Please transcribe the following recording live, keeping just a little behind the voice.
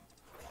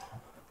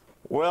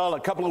Well, a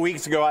couple of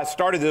weeks ago, I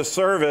started this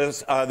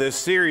service, this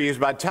series,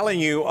 by telling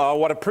you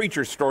what a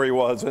preacher story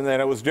was, and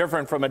that it was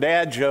different from a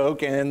dad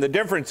joke. And the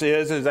difference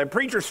is that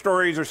preacher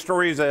stories are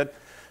stories that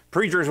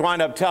preachers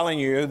wind up telling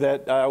you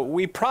that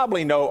we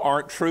probably know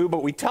aren't true,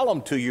 but we tell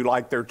them to you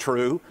like they're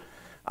true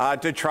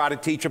to try to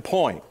teach a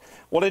point.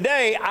 Well,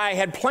 today I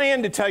had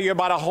planned to tell you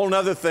about a whole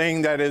nother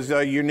thing that is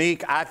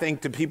unique, I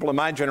think, to people in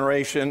my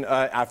generation.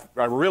 I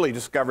really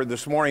discovered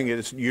this morning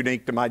it's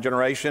unique to my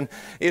generation.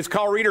 It's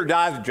called Reader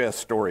Digest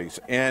stories.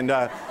 And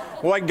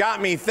what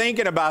got me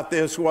thinking about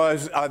this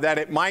was that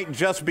it might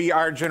just be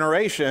our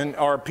generation,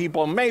 or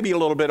people maybe a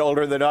little bit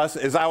older than us.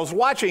 As I was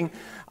watching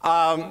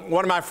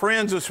one of my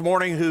friends this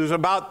morning who's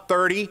about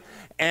 30,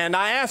 and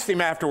I asked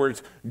him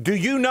afterwards, "Do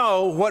you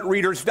know what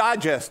Reader's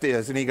Digest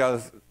is?" And he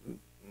goes,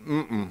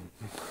 "Mm-mm."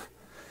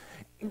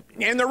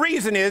 And the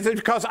reason is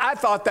because I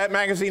thought that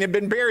magazine had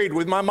been buried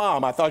with my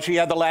mom. I thought she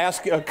had the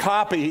last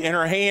copy in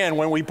her hand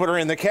when we put her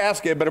in the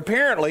casket, but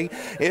apparently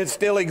it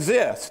still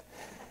exists,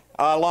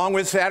 along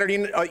with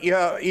Saturday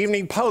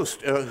Evening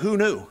Post. Who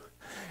knew?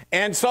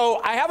 And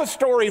so I have a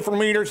story from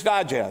Reader's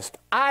Digest.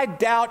 I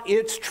doubt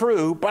it's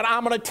true, but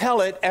I'm going to tell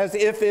it as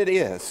if it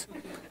is.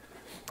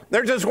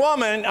 There's this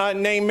woman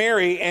named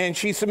Mary, and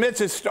she submits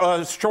this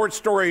short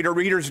story to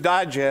Reader's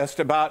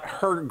Digest about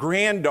her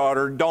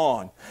granddaughter,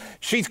 Dawn.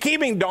 She's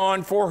keeping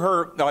Dawn for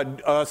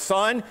her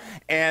son,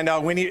 and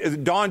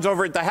when Dawn's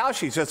over at the house,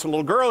 she's just a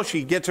little girl.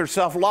 She gets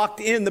herself locked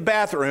in the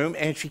bathroom,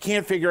 and she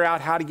can't figure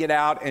out how to get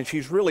out, and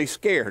she's really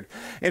scared.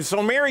 And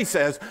so Mary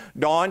says,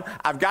 "Dawn,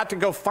 I've got to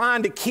go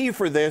find a key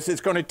for this. It's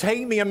going to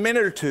take me a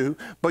minute or two,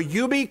 but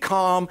you be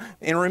calm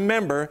and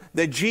remember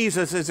that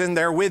Jesus is in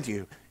there with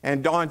you."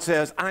 And Dawn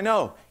says, "I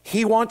know.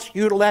 He wants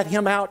you to let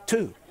him out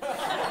too."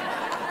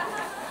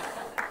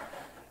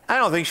 I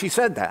don't think she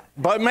said that,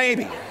 but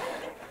maybe.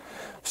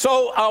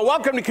 So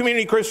welcome to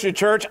Community Christian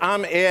Church.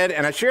 I'm Ed,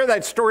 and I share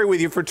that story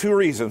with you for two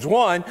reasons.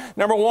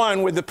 Number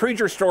one, with the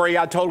preacher story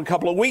I told a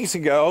couple of weeks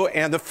ago,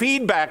 and the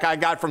feedback I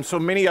got from so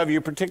many of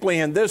you, particularly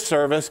in this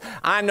service,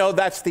 I know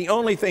that's the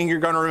only thing you're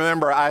going to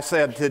remember I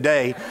said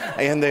today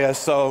in this,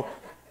 so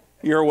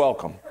you're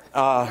welcome.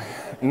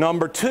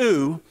 Number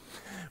two,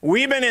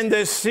 we've been in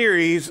this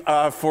series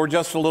for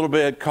just a little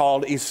bit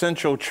called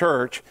Essential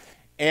Church,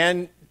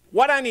 and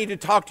what I need to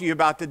talk to you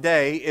about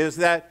today is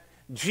that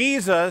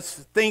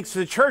Jesus thinks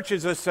the church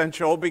is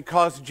essential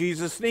because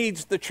Jesus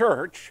needs the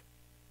church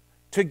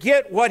to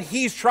get what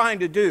he's trying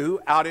to do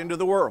out into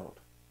the world.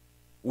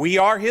 We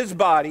are his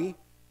body,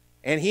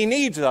 and he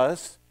needs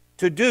us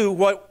to do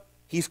what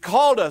he's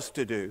called us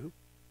to do,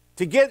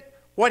 to get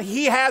what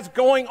he has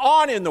going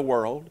on in the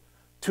world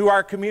to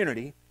our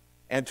community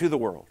and to the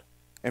world.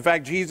 In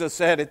fact, Jesus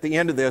said at the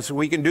end of this, and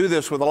we can do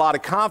this with a lot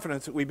of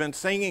confidence that we've been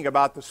singing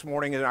about this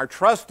morning and our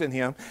trust in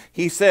him,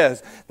 he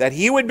says that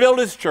he would build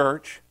his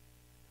church,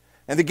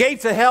 and the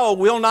gates of hell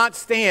will not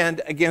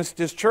stand against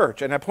his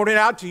church. And I pointed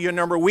out to you a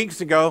number of weeks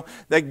ago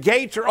that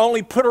gates are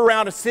only put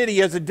around a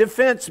city as a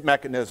defense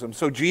mechanism.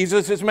 So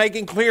Jesus is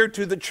making clear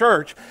to the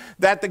church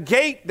that the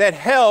gate, that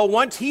hell,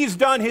 once he's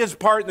done his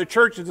part and the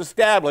church is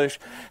established,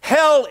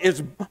 hell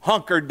is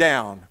hunkered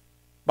down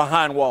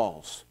behind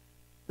walls.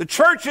 The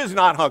church is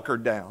not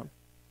hunkered down.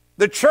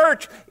 The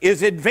church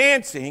is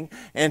advancing,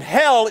 and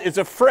hell is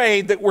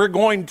afraid that we're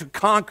going to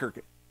conquer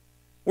it.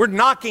 We're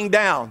knocking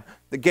down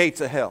the gates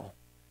of hell.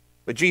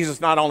 But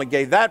Jesus not only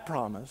gave that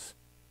promise,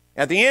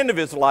 at the end of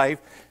his life,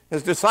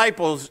 his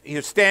disciples, he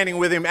was standing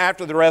with him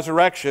after the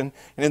resurrection,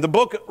 and in the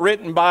book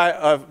written by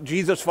a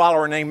Jesus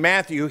follower named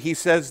Matthew, he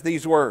says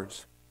these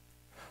words,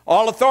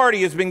 "All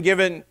authority has been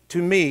given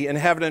to me in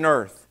heaven and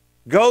earth.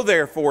 Go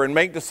therefore and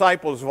make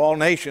disciples of all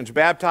nations,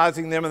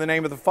 baptizing them in the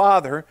name of the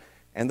Father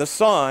and the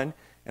Son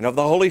and of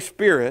the Holy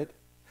Spirit,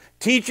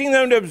 teaching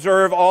them to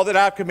observe all that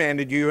I've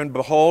commanded you, and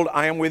behold,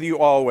 I am with you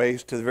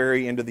always to the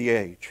very end of the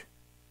age."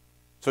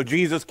 So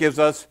Jesus gives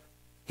us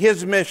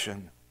his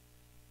mission.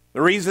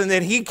 The reason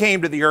that he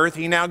came to the earth,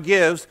 he now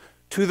gives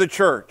to the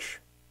church.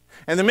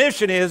 And the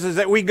mission is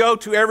that we go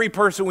to every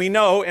person we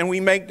know and we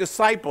make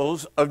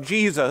disciples of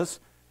Jesus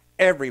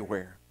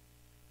everywhere.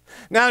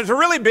 Now, there's a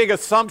really big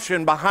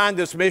assumption behind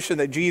this mission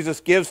that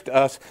Jesus gives to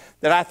us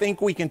that I think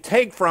we can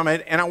take from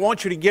it, and I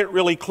want you to get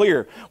really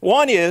clear.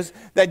 One is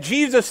that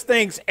Jesus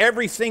thinks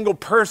every single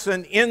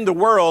person in the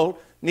world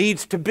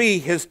needs to be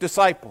his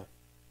disciple.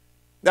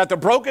 That the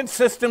broken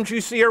systems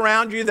you see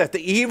around you, that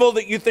the evil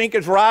that you think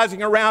is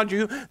rising around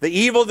you, the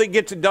evil that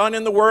gets done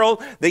in the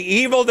world, the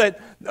evil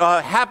that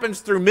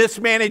happens through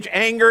mismanaged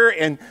anger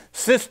and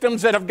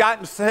systems that have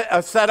gotten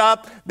set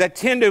up that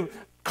tend to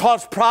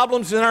cause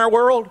problems in our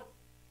world,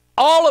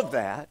 all of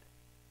that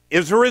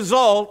is a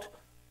result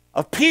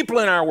of people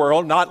in our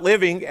world not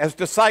living as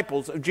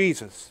disciples of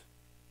Jesus.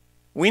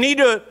 We need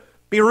to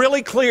be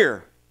really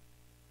clear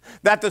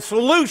that the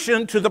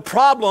solution to the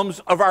problems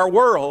of our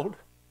world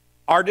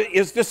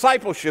is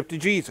discipleship to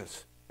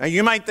Jesus. Now,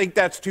 you might think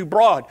that's too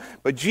broad,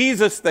 but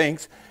Jesus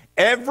thinks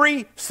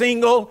every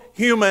single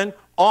human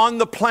on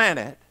the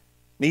planet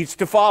needs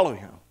to follow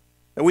him.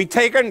 That we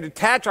take and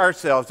detach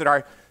ourselves, that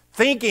our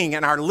thinking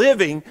and our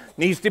living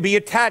needs to be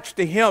attached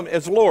to Him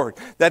as Lord.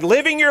 That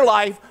living your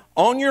life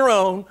on your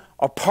own,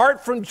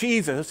 apart from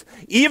Jesus,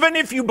 even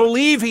if you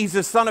believe He's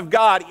the Son of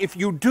God, if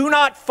you do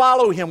not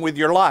follow Him with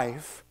your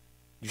life,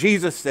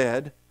 Jesus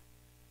said,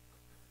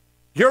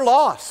 you're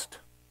lost.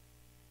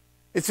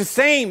 It's the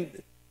same,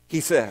 He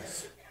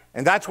says.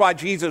 And that's why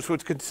Jesus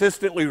would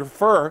consistently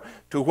refer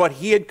to what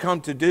He had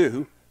come to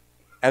do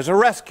as a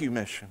rescue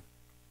mission.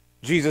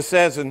 Jesus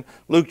says in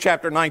Luke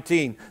chapter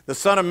 19, the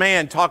Son of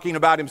Man, talking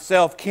about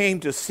Himself, came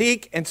to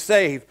seek and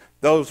save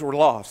those who were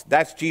lost.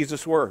 That's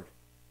Jesus' word.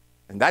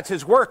 And that's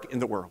His work in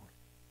the world.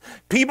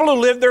 People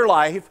who live their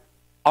life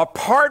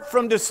apart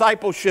from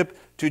discipleship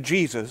to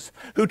Jesus,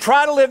 who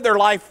try to live their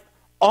life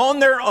on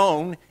their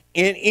own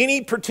in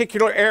any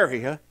particular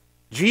area,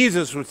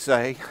 Jesus would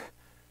say,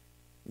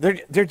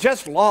 they're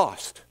just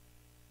lost.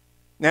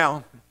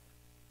 Now,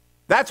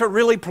 that's a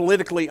really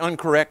politically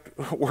incorrect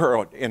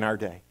world in our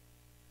day.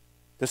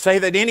 To say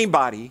that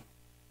anybody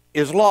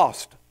is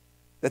lost,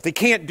 that they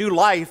can't do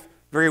life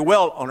very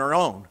well on their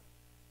own.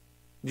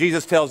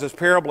 Jesus tells this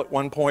parable at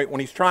one point when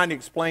He's trying to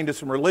explain to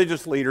some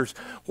religious leaders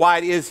why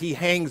it is He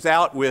hangs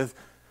out with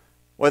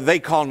what they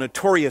call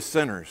notorious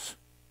sinners.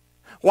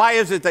 Why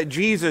is it that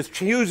Jesus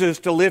chooses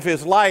to live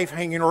His life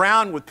hanging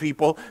around with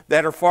people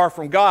that are far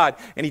from God?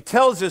 And He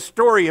tells this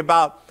story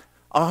about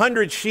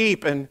 100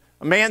 sheep and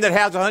a man that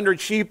has 100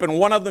 sheep and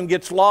one of them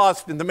gets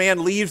lost and the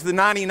man leaves the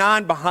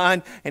 99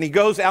 behind and he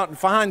goes out and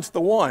finds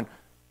the one.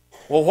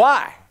 Well,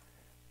 why?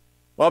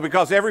 Well,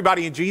 because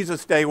everybody in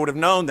Jesus' day would have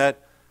known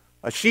that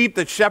a sheep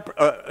that's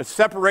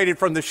separated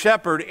from the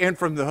shepherd and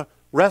from the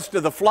rest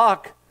of the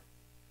flock,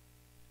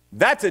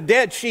 that's a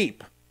dead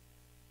sheep.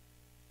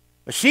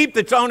 A sheep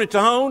that's on its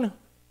own,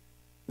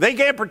 they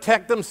can't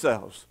protect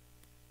themselves.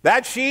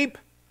 That sheep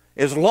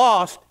is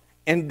lost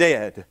and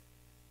dead.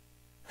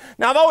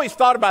 Now, I've always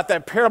thought about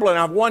that parable, and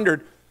I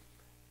wondered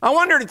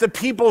if the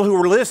people who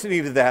were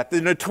listening to that,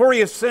 the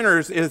notorious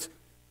sinners, if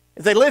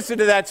they listened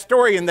to that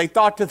story and they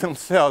thought to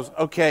themselves,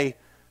 okay,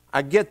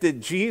 I get that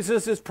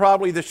Jesus is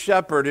probably the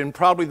shepherd and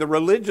probably the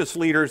religious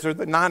leaders are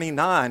the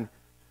 99.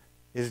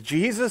 Is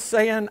Jesus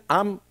saying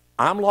I'm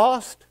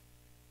lost?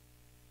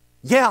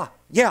 Yeah,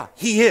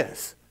 He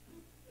is.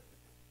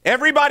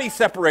 Everybody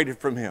separated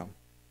from Him.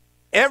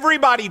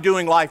 Everybody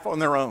doing life on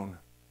their own.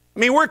 I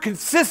mean, we're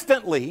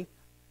consistently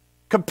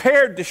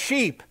compared to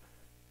sheep.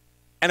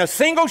 And a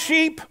single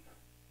sheep,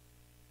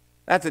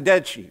 that's a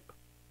dead sheep.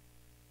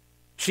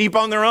 Sheep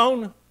on their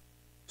own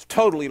is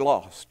totally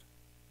lost.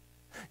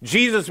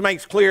 Jesus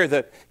makes clear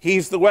that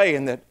He's the way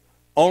and that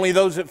only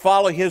those that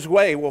follow His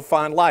way will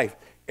find life.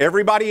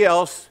 Everybody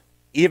else,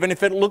 even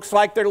if it looks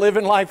like they're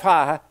living life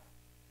high,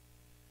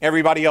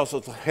 everybody else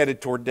is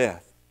headed toward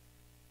death.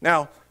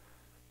 Now,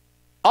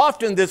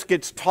 often this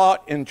gets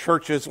taught in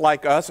churches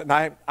like us, and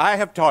I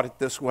have taught it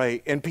this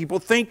way, and people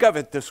think of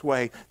it this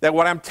way, that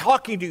what I'm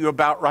talking to you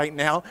about right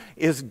now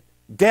is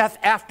death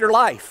after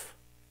life.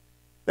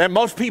 That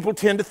most people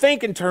tend to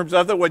think in terms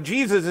of that what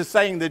Jesus is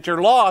saying that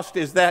you're lost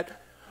is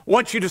that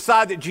once you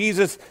decide that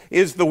Jesus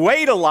is the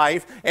way to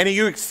life and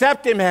you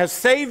accept Him as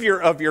Savior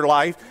of your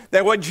life,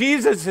 that what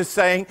Jesus is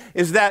saying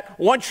is that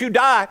once you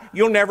die,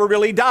 you'll never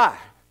really die.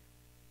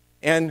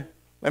 And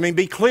let me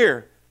be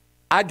clear,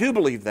 I do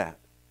believe that.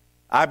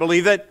 I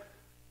believe that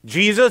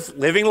Jesus,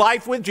 living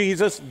life with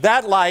Jesus,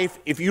 that life,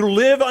 if you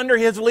live under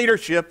His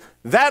leadership,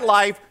 that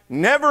life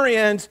never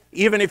ends,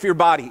 even if your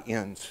body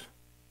ends.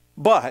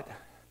 But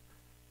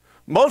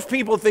most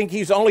people think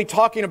He's only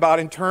talking about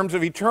in terms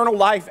of eternal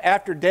life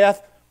after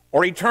death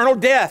or eternal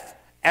death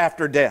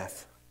after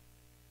death.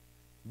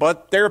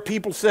 But there are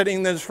people sitting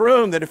in this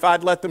room that if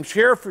I'd let them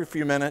share for a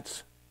few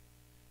minutes,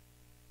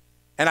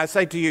 and I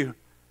say to you,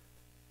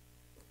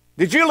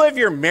 did you live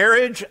your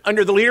marriage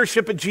under the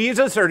leadership of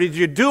Jesus, or did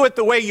you do it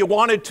the way you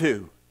wanted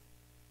to?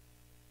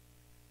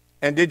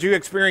 And did you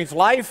experience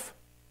life,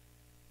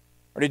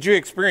 or did you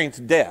experience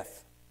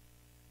death?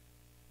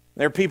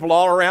 There are people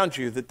all around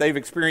you that they've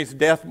experienced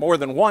death more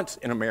than once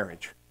in a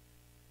marriage.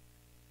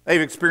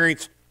 They've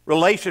experienced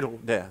relational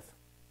death.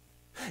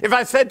 If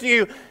I said to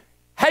you,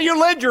 have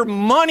you led your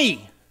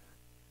money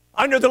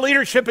under the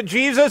leadership of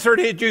Jesus, or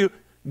did you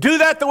do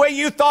that the way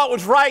you thought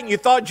was right and you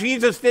thought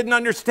Jesus didn't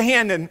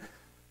understand, and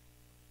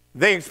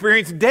they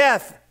experienced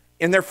death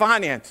in their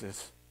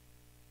finances?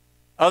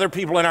 Other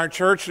people in our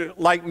church,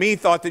 like me,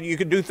 thought that you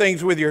could do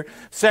things with your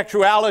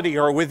sexuality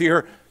or with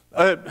your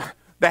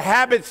the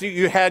habits that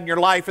you had in your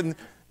life, and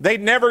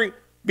they'd never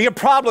be a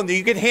problem, that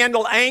you could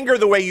handle anger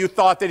the way you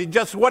thought, that it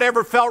just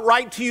whatever felt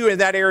right to you in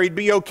that area would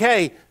be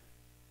okay.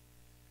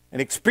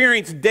 And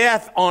experience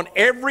death on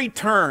every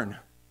turn,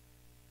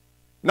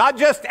 not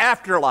just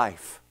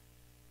afterlife.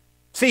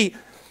 See,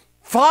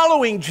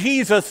 following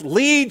Jesus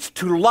leads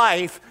to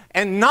life,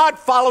 and not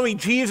following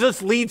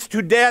Jesus leads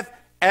to death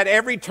at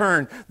every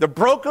turn. The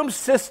broken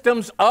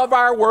systems of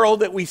our world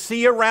that we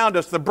see around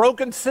us, the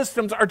broken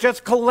systems are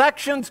just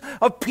collections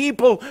of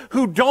people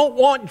who don't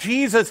want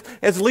Jesus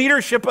as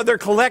leadership of their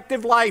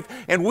collective life,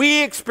 and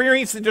we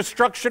experience the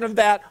destruction of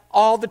that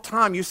all the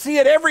time. You see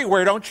it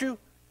everywhere, don't you?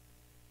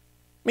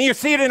 I mean, you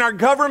see it in our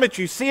government,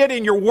 you see it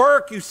in your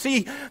work, you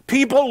see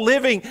people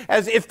living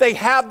as if they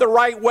have the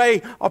right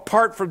way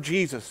apart from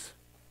Jesus.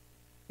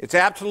 It's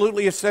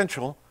absolutely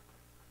essential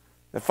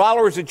that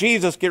followers of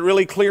Jesus get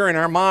really clear in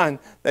our mind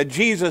that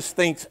Jesus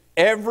thinks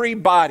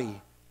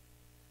everybody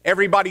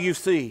you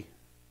see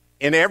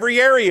in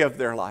every area of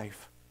their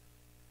life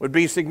would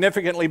be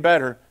significantly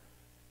better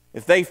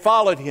if they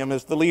followed him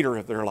as the leader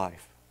of their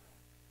life.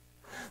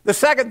 The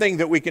second thing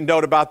that we can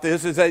note about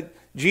this is that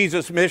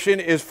Jesus' mission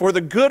is for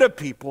the good of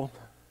people,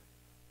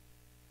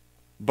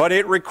 but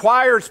it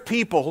requires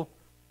people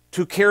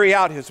to carry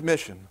out his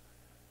mission.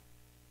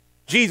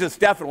 Jesus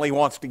definitely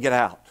wants to get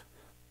out,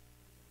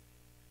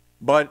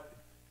 but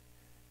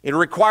it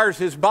requires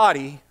his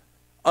body,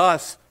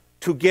 us,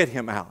 to get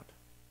him out.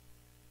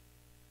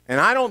 And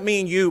I don't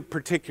mean you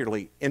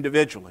particularly,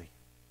 individually.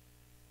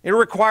 It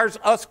requires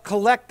us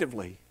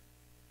collectively.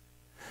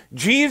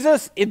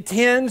 Jesus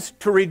intends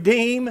to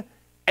redeem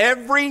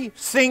every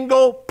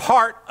single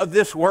part of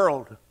this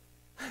world.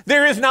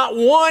 There is not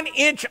 1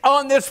 inch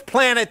on this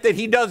planet that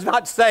he does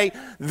not say,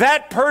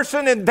 that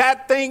person and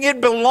that thing, it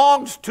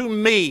belongs to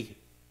me.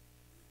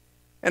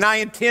 And I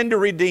intend to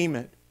redeem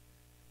it.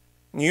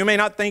 You may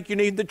not think you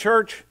need the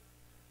church.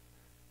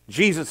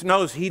 Jesus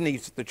knows he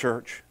needs the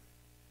church.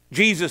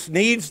 Jesus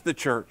needs the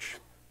church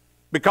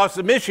because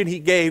the mission he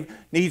gave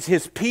needs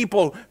his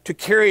people to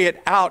carry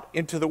it out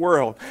into the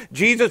world.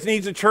 Jesus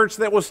needs a church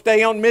that will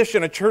stay on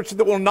mission, a church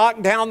that will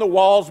knock down the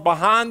walls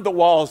behind the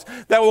walls,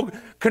 that will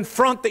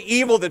confront the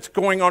evil that's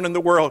going on in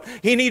the world.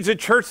 He needs a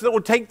church that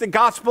will take the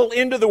gospel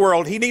into the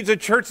world. He needs a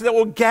church that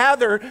will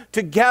gather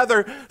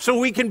together so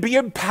we can be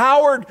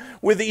empowered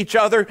with each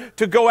other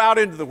to go out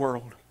into the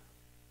world.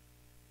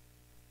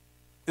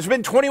 It's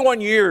been 21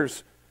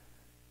 years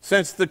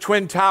since the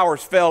Twin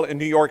Towers fell in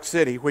New York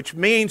City, which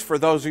means for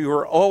those of you who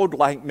are old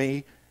like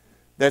me,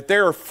 that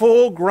there are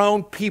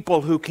full-grown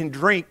people who can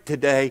drink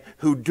today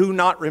who do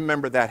not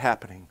remember that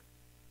happening.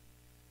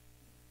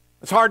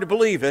 It's hard to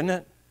believe, isn't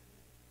it?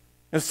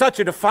 It's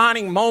such a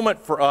defining moment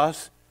for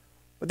us,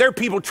 but there are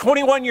people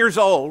 21 years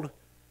old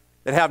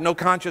that have no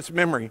conscious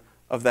memory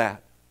of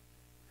that.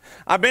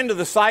 I've been to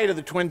the site of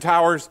the Twin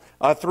Towers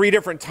 3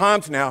 different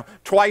times now,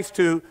 twice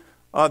to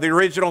the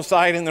original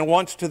site and then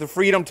once to the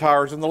Freedom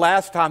Towers. And the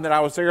last time that I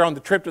was there on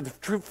the trip to the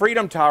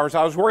Freedom Towers,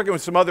 I was working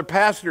with some other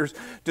pastors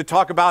to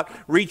talk about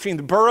reaching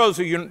the boroughs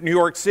of New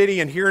York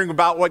City and hearing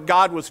about what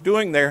God was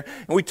doing there.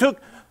 And we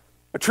took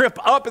a trip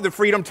up at the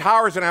Freedom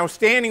Towers, and I was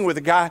standing with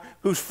a guy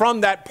who's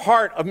from that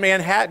part of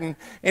Manhattan,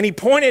 and he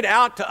pointed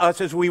out to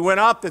us as we went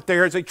up that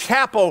there is a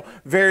chapel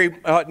very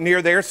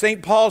near there.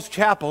 St. Paul's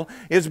Chapel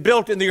is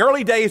built in the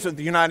early days of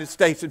the United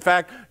States. In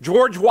fact,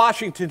 George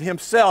Washington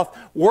himself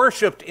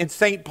worshiped in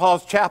St.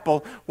 Paul's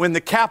Chapel when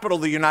the capital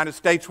of the United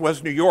States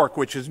was New York,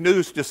 which is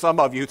news to some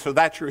of you, so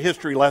that's your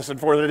history lesson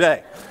for the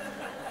day.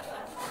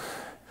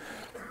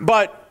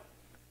 But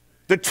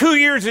the 2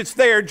 years it's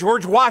there,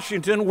 George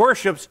Washington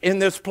worships in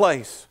this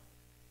place.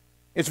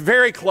 It's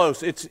very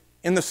close. It's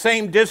in the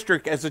same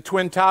district as the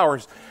Twin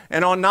Towers.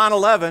 And on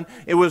 9/11,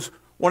 it was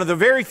one of the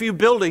very few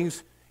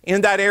buildings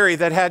in that area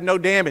that had no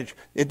damage.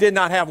 It did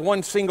not have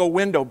one single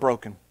window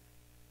broken.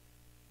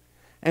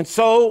 And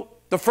so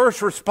the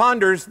first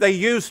responders, they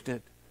used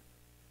it.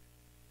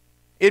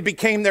 It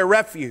became their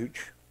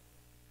refuge.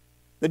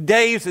 The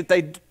days that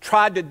they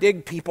tried to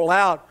dig people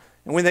out,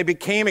 and when they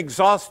became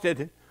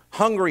exhausted,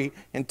 hungry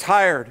and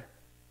tired,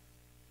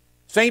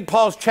 St.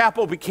 Paul's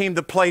Chapel became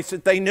the place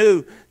that they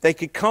knew they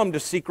could come to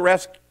seek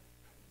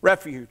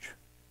refuge.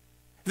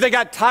 If they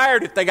got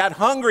tired, if they got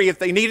hungry, if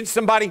they needed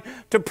somebody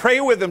to pray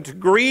with them, to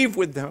grieve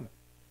with them,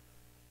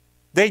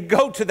 they'd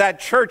go to that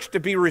church to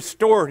be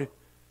restored,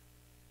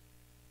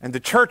 and the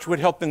church would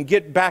help them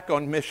get back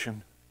on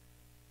mission.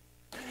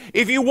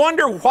 If you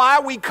wonder why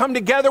we come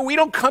together, we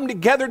don't come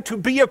together to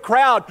be a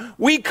crowd.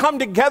 We come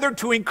together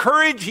to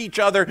encourage each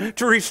other,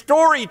 to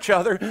restore each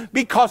other,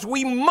 because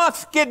we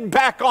must get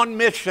back on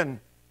mission.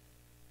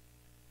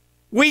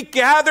 We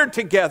gather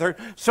together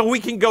so we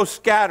can go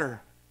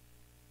scatter.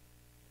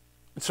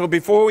 So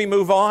before we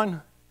move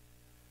on,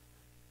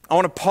 I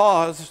want to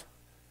pause.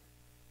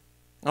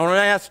 I want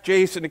to ask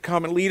Jason to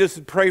come and lead us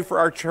and pray for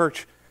our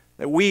church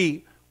that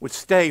we would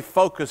stay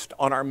focused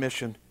on our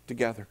mission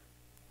together.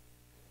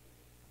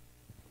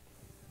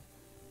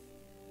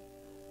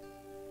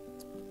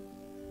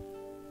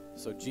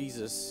 So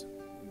Jesus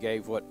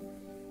gave what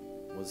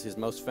was his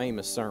most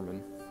famous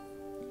sermon,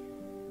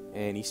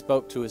 and he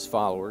spoke to his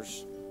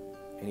followers,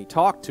 and he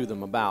talked to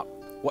them about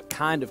what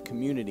kind of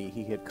community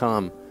he had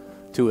come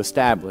to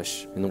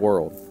establish in the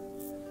world.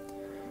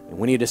 And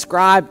when he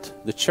described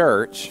the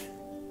church,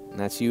 and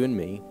that's you and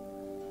me,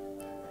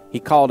 he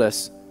called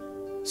us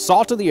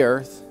salt of the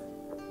earth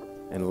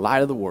and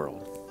light of the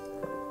world.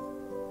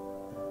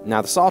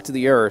 Now, the salt of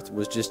the earth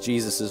was just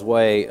Jesus'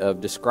 way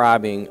of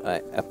describing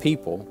a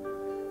people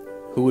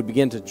who would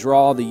begin to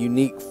draw the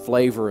unique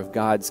flavor of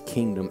God's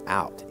kingdom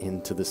out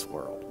into this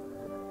world.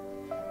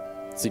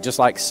 See, just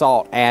like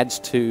salt adds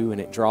to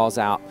and it draws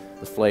out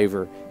the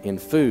flavor in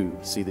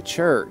food, see, the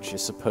church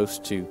is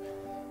supposed to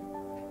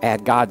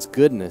add God's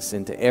goodness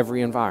into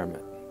every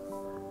environment,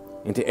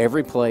 into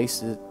every place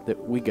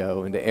that we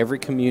go, into every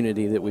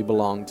community that we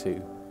belong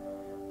to.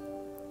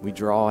 We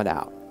draw it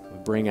out. We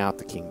bring out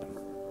the kingdom.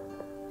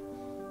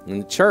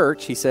 And the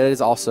church, he said,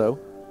 is also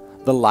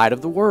the light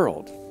of the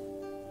world.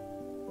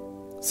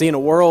 See, in a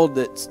world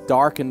that's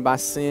darkened by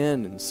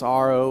sin and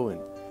sorrow and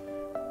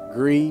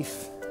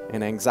grief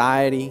and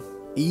anxiety,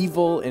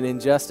 evil and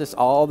injustice,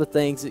 all the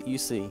things that you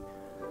see,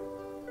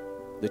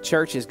 the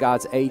church is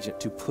God's agent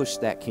to push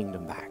that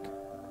kingdom back,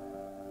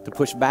 to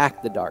push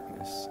back the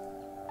darkness.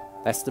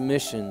 That's the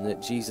mission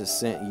that Jesus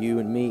sent you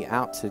and me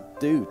out to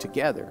do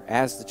together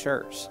as the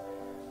church.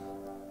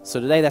 So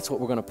today, that's what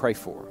we're going to pray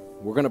for.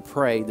 We're going to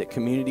pray that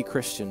Community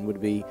Christian would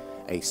be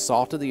a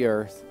salt of the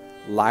earth,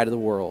 light of the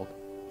world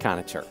kind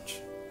of church.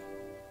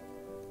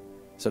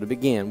 So to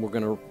begin, we're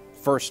going to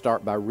first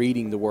start by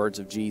reading the words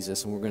of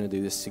Jesus, and we're going to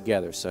do this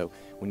together. So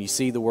when you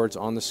see the words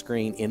on the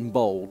screen in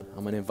bold,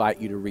 I'm going to invite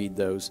you to read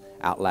those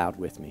out loud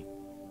with me.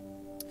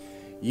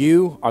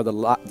 You are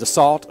the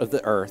salt of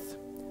the earth,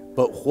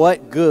 but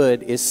what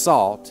good is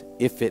salt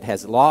if it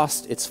has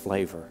lost its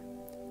flavor?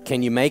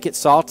 Can you make it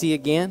salty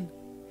again?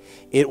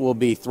 It will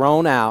be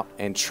thrown out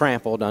and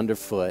trampled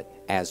underfoot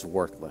as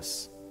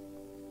worthless.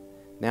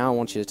 Now I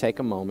want you to take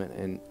a moment,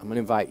 and I'm going to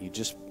invite you,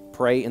 just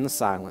pray in the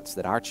silence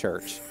that our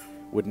church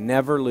would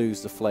never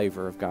lose the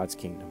flavor of God's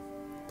kingdom.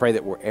 Pray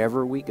that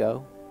wherever we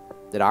go,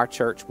 that our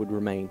church would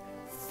remain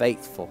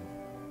faithful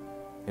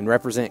and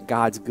represent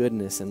God's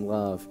goodness and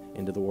love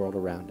into the world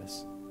around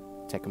us.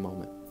 Take a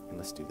moment and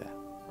let's do that.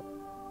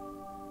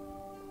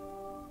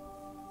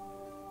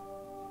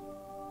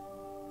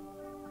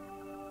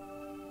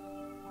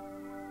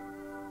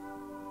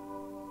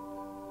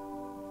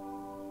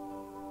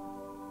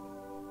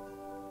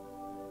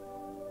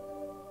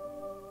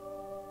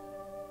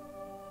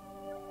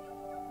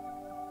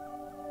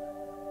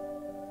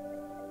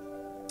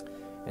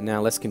 And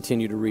now let's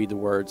continue to read the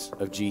words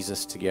of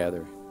Jesus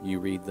together. You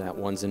read that,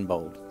 one's in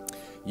bold.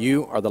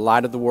 You are the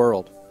light of the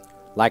world,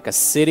 like a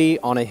city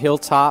on a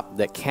hilltop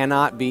that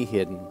cannot be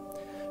hidden.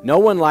 No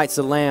one lights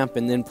a lamp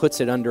and then puts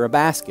it under a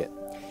basket.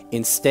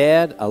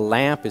 Instead, a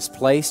lamp is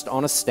placed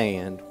on a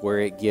stand where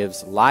it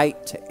gives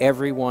light to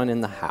everyone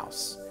in the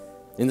house.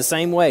 In the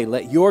same way,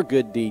 let your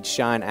good deeds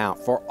shine out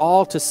for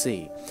all to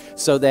see,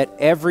 so that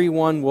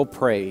everyone will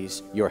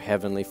praise your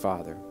heavenly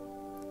Father.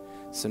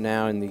 So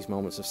now in these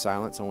moments of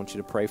silence, I want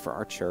you to pray for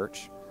our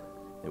church,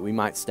 that we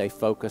might stay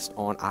focused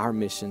on our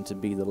mission to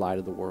be the light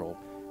of the world,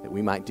 that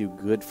we might do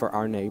good for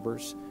our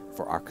neighbors,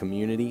 for our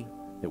community,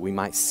 that we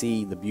might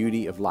see the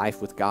beauty of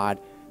life with God,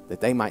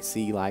 that they might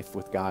see life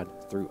with God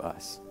through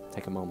us.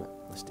 Take a moment.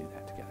 Let's do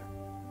that together.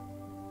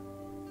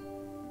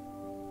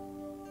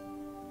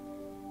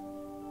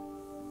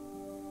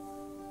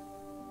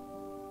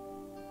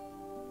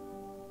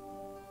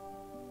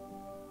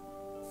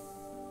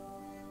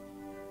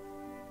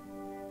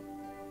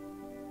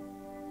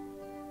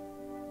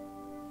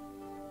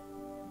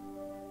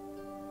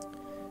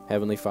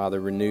 Heavenly Father,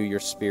 renew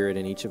your spirit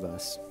in each of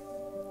us.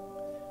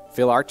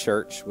 Fill our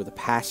church with a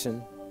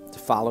passion to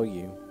follow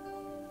you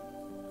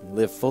and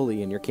live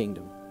fully in your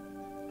kingdom.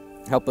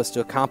 Help us to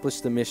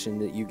accomplish the mission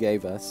that you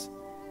gave us,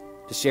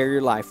 to share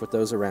your life with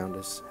those around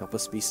us. Help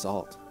us be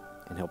salt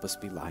and help us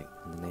be light.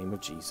 In the name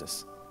of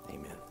Jesus,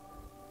 amen.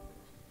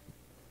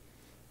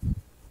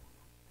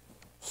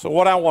 So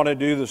what I want to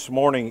do this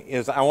morning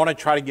is I want to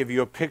try to give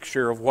you a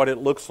picture of what it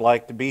looks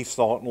like to be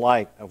salt and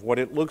light, of what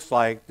it looks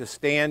like to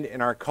stand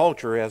in our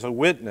culture as a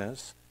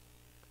witness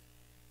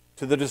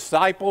to the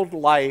discipled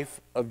life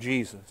of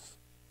Jesus.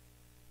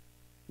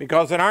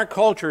 Because in our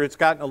culture, it's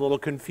gotten a little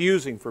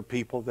confusing for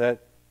people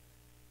that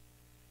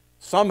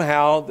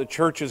somehow the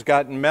church has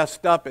gotten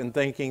messed up in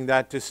thinking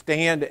that to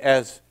stand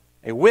as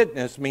a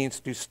witness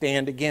means to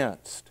stand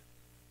against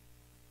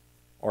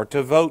or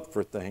to vote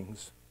for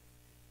things.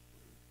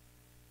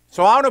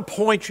 So I want to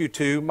point you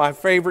to my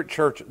favorite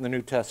church in the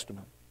New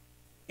Testament.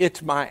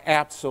 It's my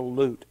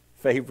absolute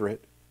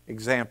favorite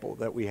example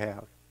that we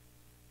have.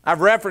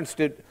 I've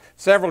referenced it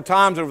several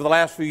times over the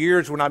last few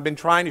years when I've been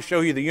trying to show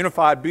you the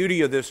unified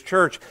beauty of this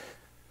church.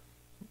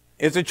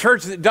 It's a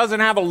church that doesn't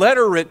have a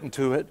letter written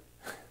to it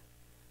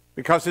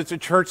because it's a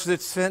church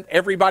that sent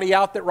everybody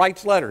out that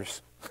writes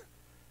letters.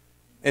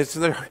 It's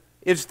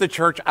the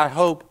church I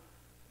hope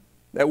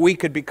that we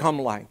could become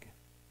like.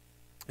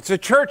 It's a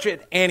church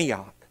at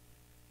Antioch.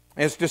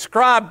 It's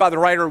described by the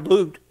writer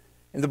Luke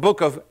in the book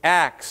of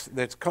Acts,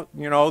 that's,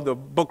 the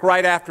book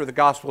right after the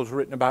gospel is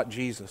written about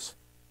Jesus.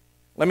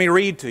 Let me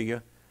read to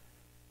you.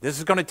 This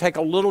is going to take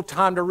a little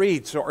time to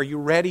read, so are you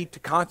ready to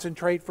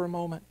concentrate for a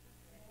moment?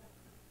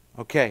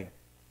 Okay.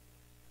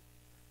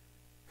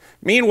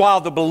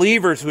 Meanwhile, the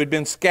believers who had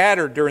been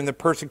scattered during the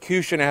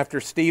persecution after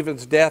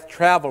Stephen's death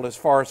traveled as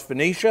far as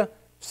Phoenicia,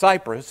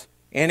 Cyprus,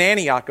 and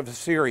Antioch of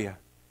Syria.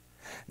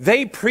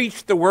 They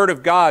preached the word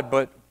of God,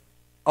 but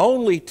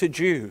only to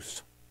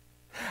Jews.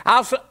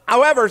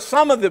 However,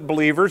 some of the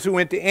believers who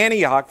went to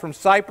Antioch from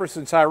Cyprus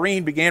and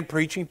Cyrene began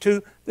preaching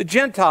to the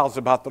Gentiles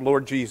about the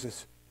Lord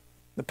Jesus.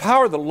 The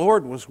power of the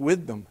Lord was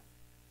with them,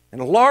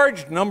 And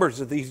large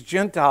numbers of these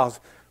Gentiles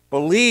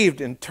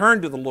believed and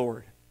turned to the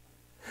Lord.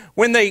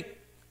 When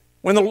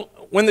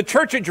the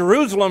church at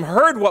Jerusalem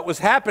heard what was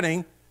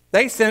happening,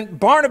 they sent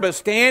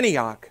Barnabas to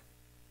Antioch.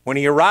 When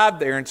he arrived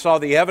there and saw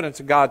the evidence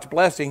of God's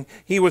blessing,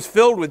 he was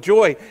filled with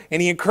joy,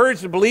 and he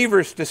encouraged the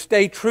believers to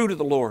stay true to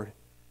the Lord.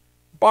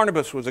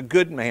 Barnabas was a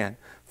good man,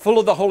 full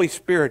of the Holy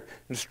Spirit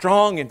and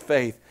strong in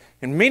faith,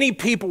 and many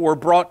people were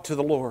brought to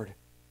the Lord.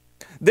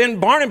 Then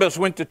Barnabas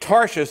went to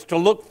Tarshish to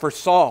look for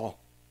Saul.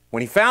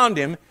 When he found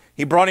him,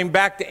 he brought him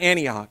back to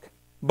Antioch.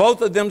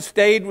 Both of them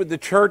stayed with the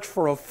church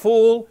for a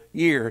full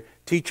year,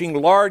 teaching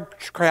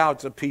large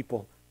crowds of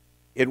people.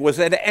 It was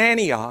at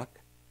Antioch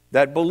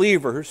that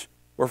believers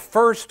were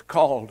first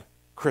called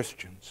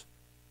Christians.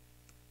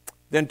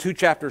 Then 2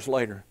 chapters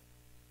later,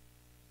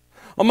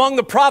 among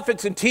the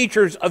prophets and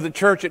teachers of the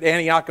church at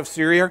Antioch of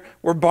Syria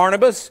were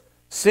Barnabas,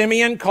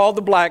 Simeon called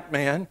the Black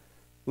Man,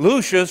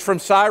 Lucius from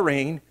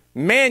Cyrene,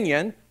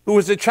 Manaen, who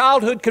was a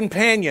childhood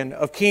companion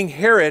of King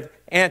Herod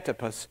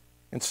Antipas,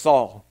 and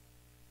Saul.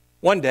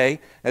 One day,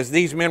 as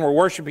these men were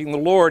worshiping the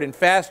Lord and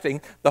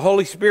fasting, the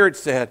Holy Spirit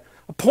said,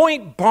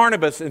 "Appoint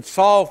Barnabas and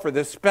Saul for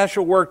this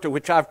special work to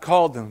which I've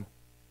called them."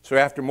 So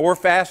after more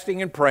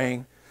fasting and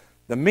praying,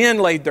 the men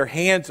laid their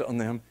hands on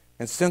them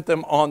and sent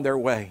them on their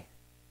way.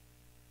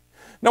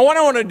 Now, what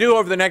I want to do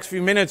over the next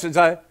few minutes is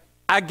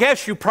I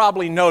guess you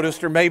probably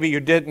noticed, or maybe you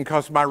didn't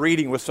because my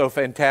reading was so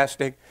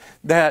fantastic,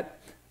 that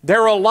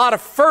there are a lot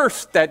of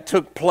firsts that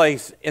took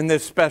place in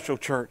this special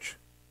church.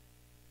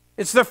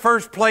 It's the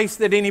first place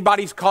that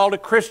anybody's called a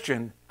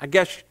Christian. I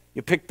guess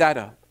you picked that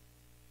up.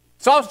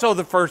 It's also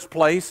the first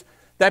place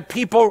that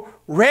people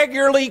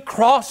regularly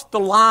crossed the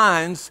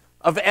lines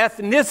of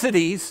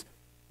ethnicities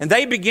and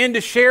they begin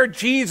to share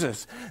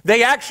Jesus.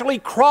 They actually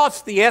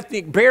crossed the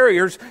ethnic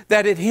barriers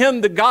that had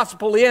hemmed the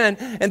gospel in,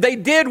 and they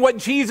did what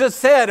Jesus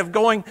said of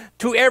going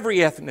to every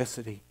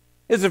ethnicity.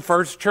 It's the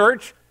first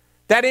church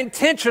that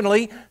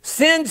intentionally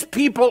sends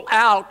people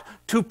out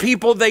to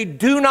people they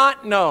do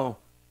not know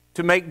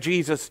to make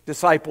Jesus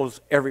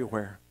disciples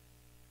everywhere.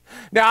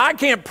 Now, I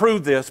can't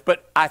prove this,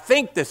 but I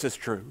think this is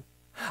true.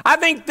 I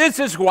think this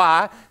is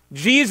why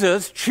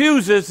Jesus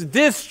chooses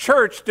this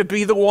church to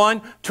be the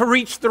one to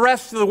reach the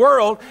rest of the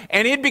world,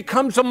 and it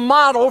becomes a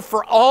model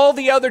for all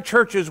the other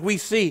churches we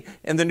see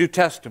in the New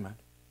Testament.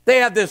 They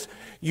have this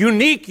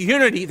unique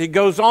unity that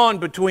goes on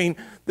between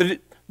the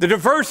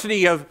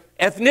diversity of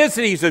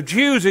ethnicities of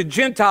Jews and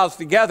Gentiles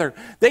together.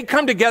 They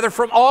come together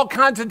from all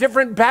kinds of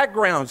different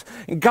backgrounds,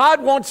 and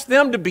God wants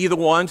them to be the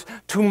ones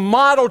to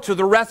model to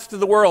the rest of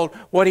the world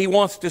what He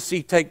wants to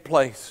see take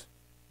place.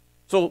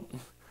 So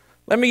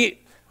let me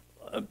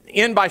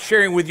end by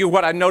sharing with you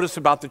what I noticed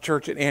about the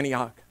church at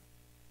Antioch.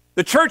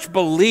 The church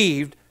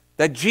believed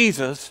that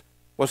Jesus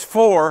was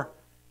for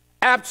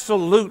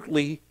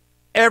absolutely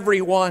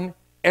everyone,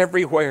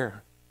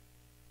 everywhere.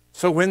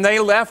 So when they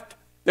left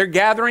their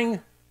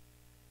gathering,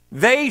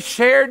 they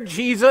shared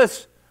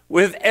Jesus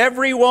with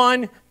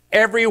everyone,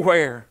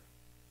 everywhere.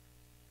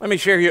 Let me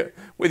share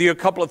with you a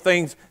couple of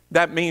things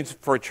that means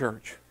for a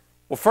church.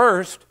 Well,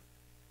 first,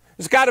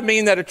 it's got to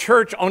mean that a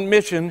church on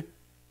mission,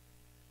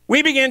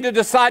 we begin to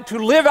decide to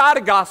live out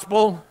a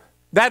gospel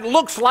that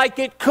looks like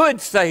it could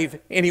save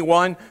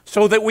anyone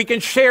so that we can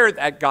share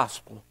that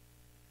gospel.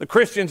 The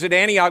Christians at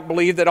Antioch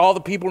believed that all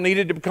the people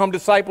needed to become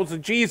disciples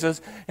of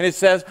Jesus, and it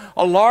says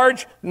a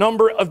large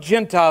number of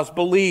Gentiles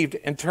believed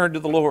and turned to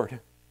the Lord.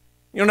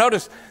 You'll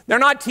notice they're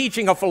not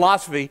teaching a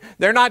philosophy.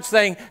 They're not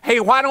saying, hey,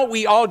 why don't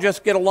we all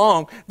just get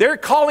along? They're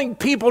calling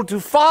people to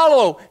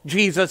follow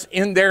Jesus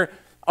in their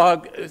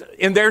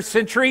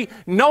century,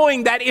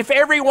 knowing that if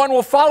everyone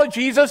will follow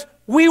Jesus,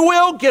 we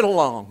will get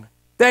along,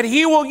 that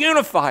He will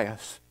unify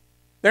us.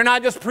 They're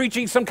not just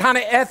preaching some kind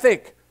of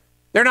ethic.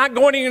 They're not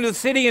going into the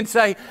city and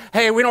say,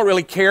 hey, we don't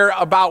really care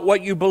about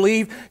what you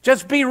believe.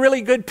 Just be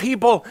really good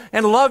people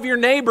and love your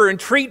neighbor and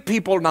treat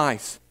people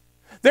nice.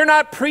 They're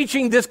not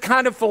preaching this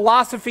kind of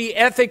philosophy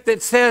ethic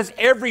that says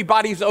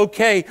everybody's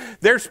okay.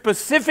 They're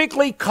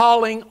specifically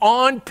calling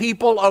on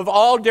people of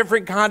all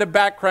different kind of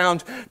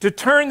backgrounds to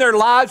turn their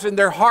lives and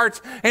their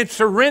hearts and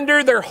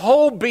surrender their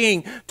whole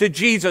being to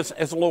Jesus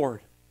as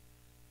Lord.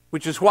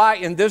 Which is why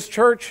in this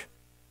church,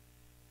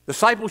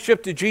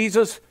 discipleship to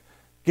Jesus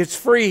gets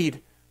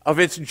freed of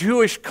its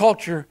Jewish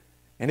culture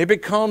and it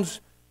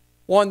becomes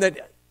one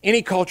that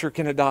any culture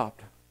can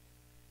adopt.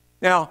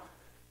 Now,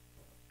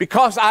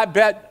 because I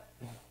bet,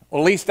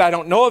 well, at least I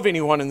don't know of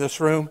anyone in this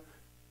room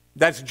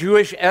that's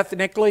Jewish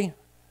ethnically.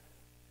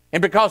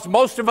 And because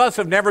most of us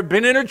have never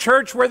been in a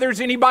church where there's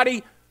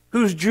anybody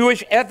who's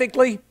Jewish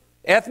ethnically,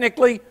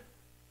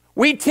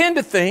 we tend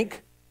to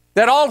think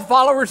that all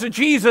followers of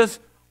Jesus,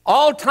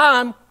 all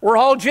time, were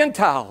all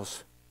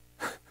Gentiles.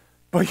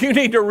 But you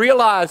need to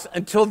realize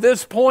until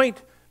this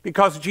point,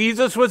 because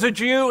Jesus was a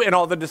Jew and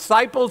all the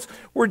disciples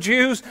were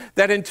Jews,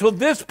 that until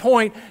this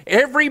point,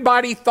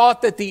 everybody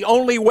thought that the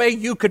only way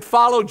you could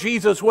follow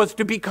Jesus was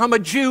to become a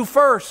Jew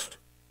first.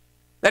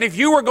 That if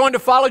you were going to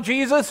follow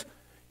Jesus,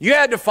 you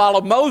had to follow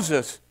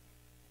Moses.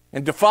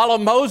 And to follow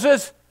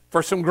Moses,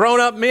 for some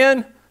grown-up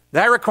men,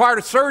 that required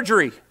a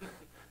surgery.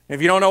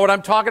 If you don't know what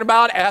I'm talking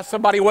about, ask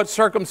somebody what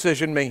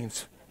circumcision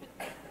means.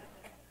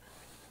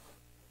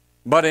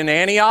 But in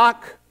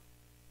Antioch,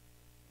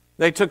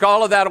 they took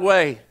all of that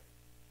away.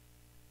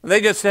 They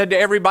just said to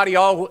everybody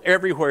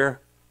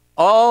everywhere,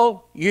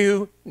 all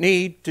you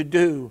need to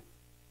do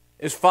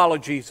is follow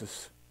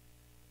Jesus.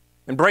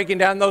 And breaking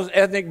down those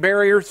ethnic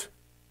barriers,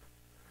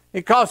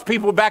 it caused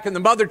people back in the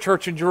mother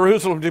church in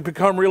Jerusalem to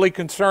become really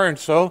concerned.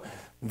 So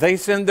they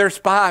send their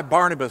spy,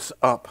 Barnabas,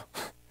 up.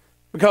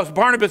 Because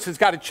Barnabas has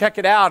got to check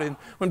it out. And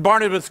when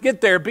Barnabas gets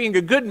there, being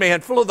a good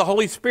man, full of the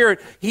Holy Spirit,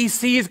 he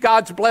sees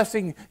God's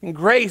blessing and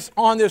grace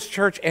on this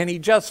church, and he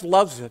just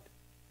loves it.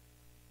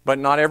 But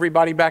not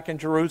everybody back in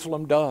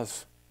Jerusalem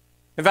does.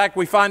 In fact,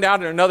 we find out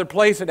in another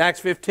place in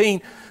Acts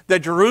 15 that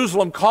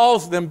Jerusalem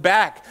calls them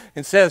back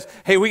and says,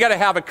 hey, we got to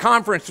have a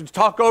conference to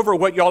talk over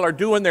what y'all are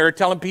doing there,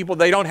 telling people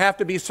they don't have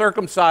to be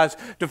circumcised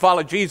to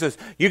follow Jesus.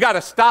 You got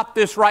to stop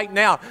this right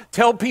now.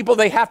 Tell people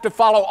they have to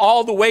follow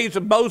all the ways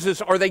of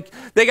Moses, or they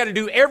got to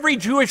do every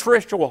Jewish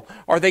ritual,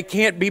 or they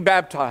can't be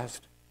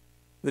baptized.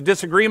 The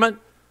disagreement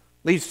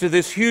leads to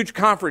this huge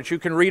conference you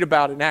can read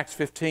about in Acts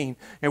 15,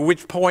 at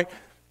which point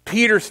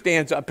Peter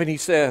stands up and he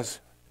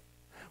says,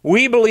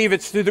 we believe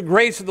it's through the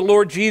grace of the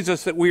Lord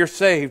Jesus that we are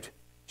saved,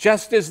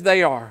 just as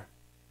they are.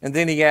 And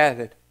then he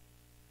added,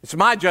 it's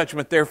my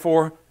judgment,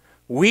 therefore,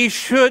 we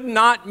should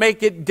not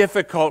make it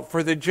difficult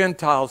for the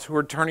Gentiles who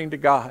are turning to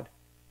God.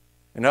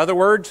 In other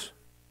words,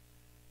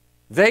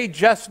 they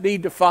just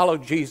need to follow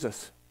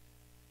Jesus.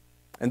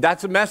 And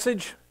that's a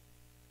message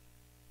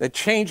that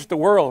changed the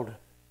world.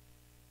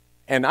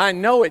 And I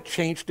know it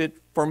changed it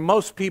for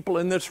most people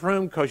in this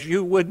room, because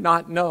you would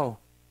not know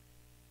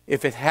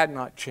if it had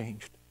not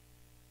changed.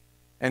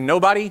 And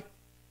nobody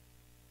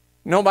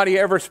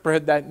ever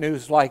spread that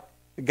news like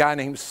the guy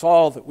named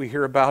Saul that we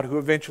hear about, who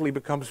eventually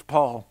becomes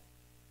Paul.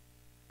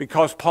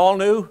 Because Paul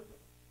knew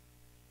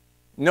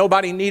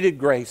nobody needed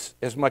grace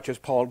as much as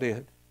Paul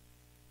did.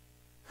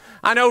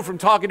 I know from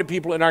talking to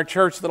people in our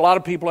church that a lot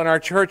of people in our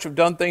church have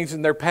done things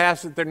in their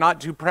past that they're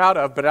not too proud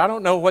of, but I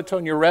don't know what's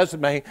on your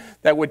resume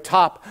that would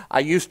top,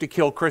 I used to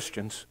kill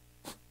Christians.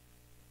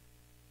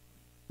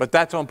 But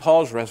that's on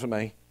Paul's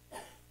resume.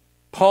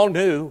 Paul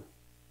knew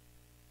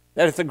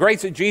that if the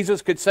grace of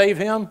Jesus could save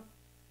him,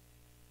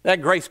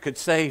 that grace could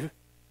save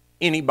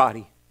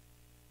anybody.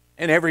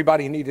 And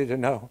everybody needed to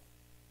know.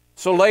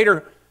 So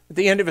later, at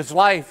the end of his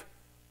life,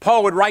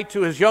 Paul would write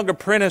to his young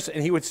apprentice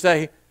and he would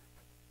say,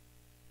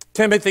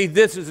 Timothy,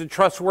 this is a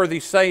trustworthy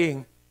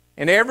saying,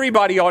 and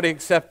everybody ought to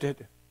accept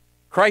it.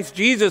 Christ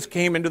Jesus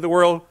came into the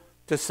world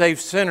to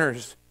save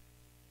sinners,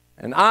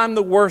 and I'm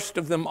the worst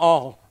of them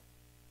all.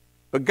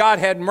 But God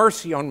had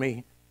mercy on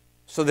me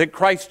so that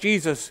Christ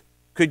Jesus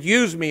could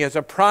use me as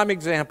a prime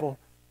example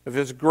of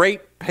his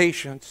great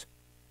patience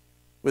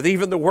with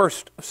even the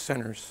worst of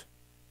sinners.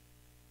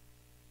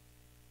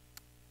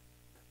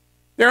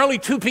 There are only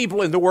two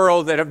people in the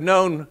world that have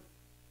known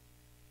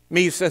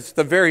me since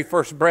the very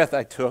first breath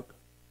I took.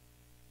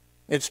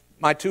 It's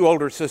my two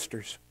older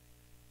sisters.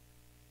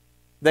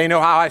 They know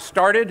how I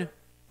started.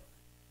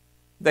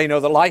 They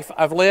know the life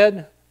I've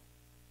led.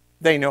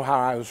 They know how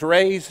I was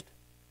raised.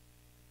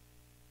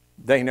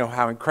 They know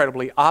how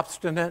incredibly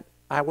obstinate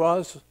I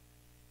was.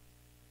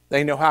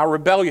 They know how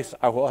rebellious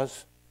I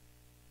was.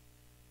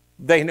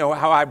 They know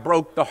how I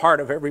broke the heart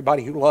of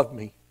everybody who loved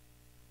me.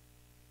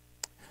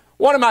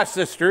 One of my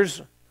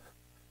sisters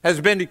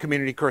has been to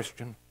Community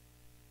Christian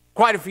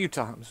quite a few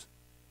times.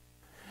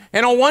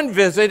 And on one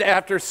visit,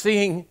 after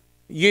seeing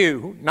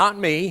you, not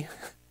me,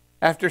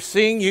 after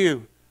seeing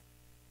you,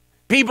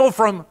 people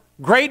from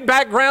great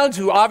backgrounds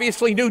who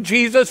obviously knew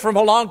Jesus from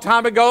a long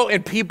time ago,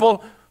 and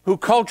people who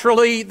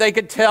culturally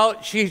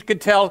she could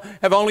tell,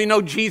 have only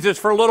known Jesus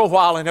for a little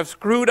while and have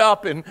screwed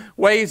up in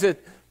ways that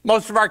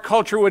most of our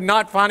culture would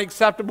not find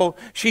acceptable.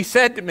 She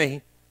said to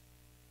me,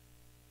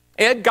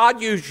 Ed,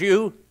 God used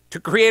you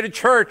to create a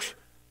church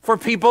for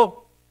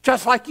people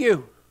just like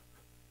you.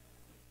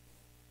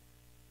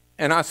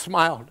 And I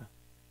smiled,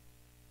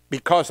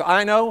 because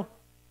I know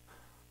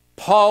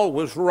Paul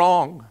was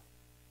wrong.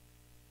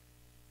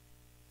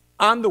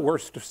 I'm the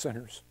worst of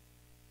sinners.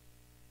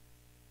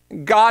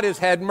 God has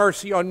had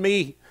mercy on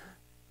me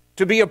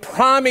to be a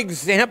prime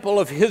example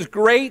of his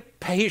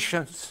great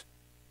patience,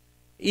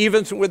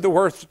 even with the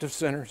worst of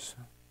sinners.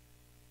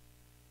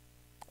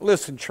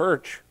 Listen,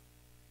 church,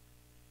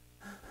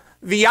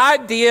 the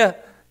idea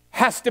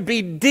has to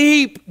be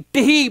deep,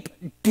 deep,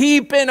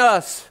 deep in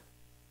us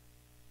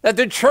that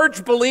the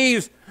church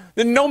believes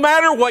that no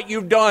matter what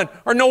you've done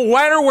or no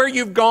matter where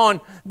you've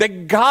gone,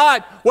 that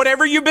God,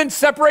 whatever you've been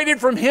separated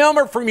from him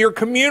or from your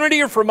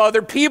community or from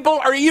other people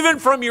or even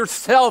from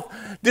yourself,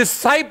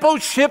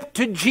 discipleship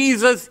to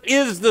Jesus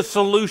is the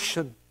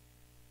solution.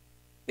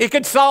 It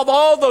can solve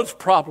all those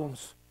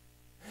problems,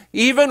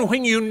 even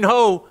when you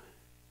know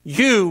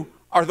you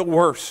are the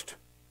worst.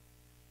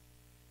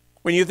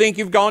 When you think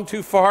you've gone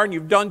too far and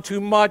you've done too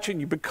much and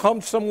you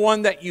become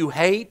someone that you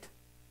hate,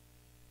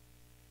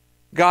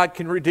 God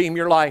can redeem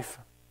your life.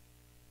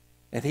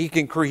 And he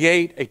can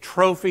create a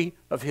trophy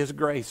of his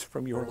grace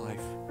from your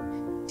life.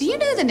 Do you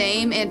know the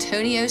name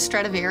Antonio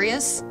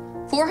Stradivarius?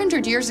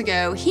 400 years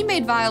ago, he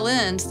made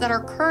violins that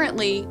are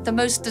currently the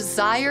most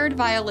desired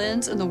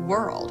violins in the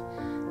world.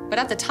 But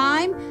at the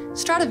time,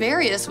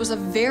 Stradivarius was a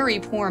very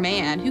poor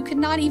man who could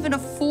not even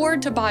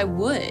afford to buy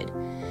wood.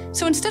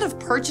 So instead of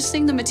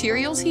purchasing the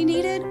materials he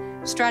needed,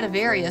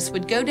 Stradivarius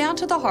would go down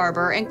to the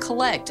harbor and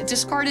collect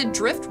discarded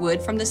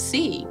driftwood from the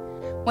sea.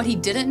 What he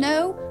didn't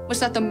know was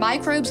that the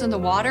microbes in the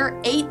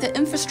water ate the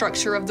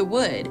infrastructure of the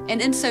wood,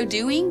 and in so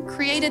doing,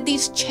 created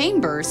these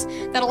chambers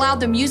that allowed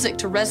the music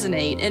to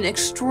resonate in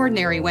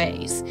extraordinary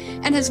ways,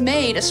 and has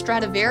made a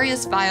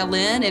Stradivarius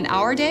violin in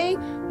our day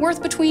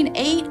worth between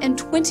 $8 and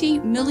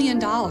 $20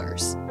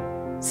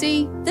 million.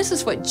 See, this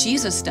is what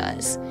Jesus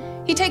does.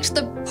 He takes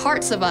the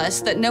parts of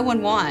us that no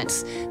one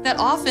wants, that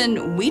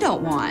often we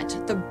don't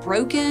want, the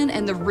broken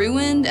and the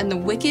ruined and the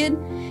wicked,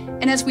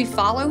 and as we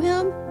follow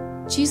him,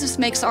 Jesus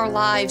makes our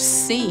lives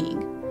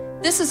sing.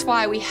 This is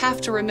why we have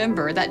to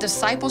remember that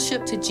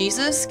discipleship to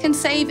Jesus can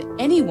save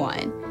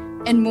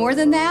anyone. And more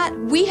than that,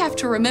 we have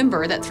to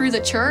remember that through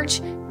the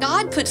church,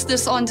 God puts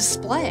this on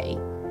display.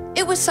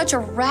 It was such a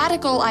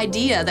radical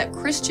idea that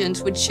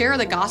Christians would share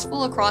the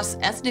gospel across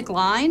ethnic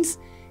lines.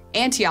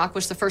 Antioch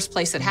was the first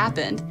place it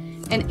happened,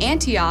 and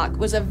Antioch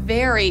was a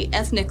very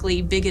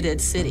ethnically bigoted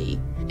city.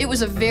 It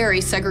was a very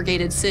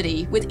segregated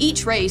city, with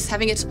each race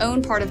having its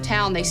own part of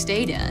town they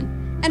stayed in.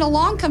 And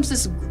along comes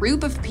this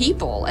group of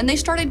people, and they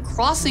started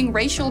crossing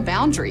racial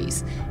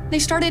boundaries. They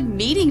started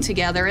meeting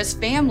together as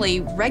family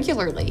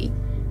regularly.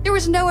 There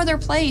was no other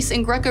place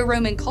in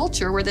Greco-Roman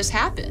culture where this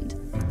happened.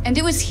 And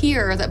it was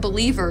here that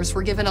believers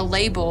were given a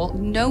label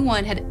no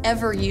one had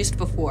ever used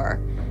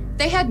before.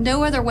 They had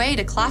no other way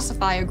to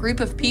classify a group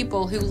of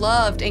people who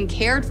loved and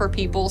cared for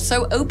people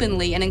so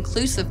openly and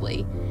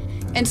inclusively.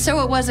 And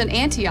so it was in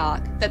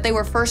Antioch that they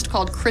were first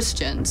called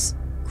Christians,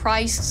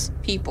 Christ's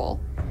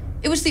people.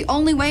 It was the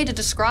only way to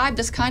describe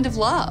this kind of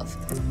love.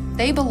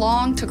 They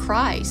belonged to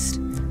Christ.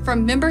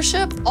 From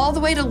membership all the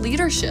way to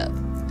leadership,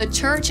 the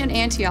church in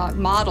Antioch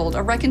modeled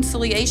a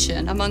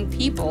reconciliation among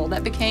people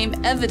that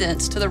became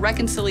evidence to the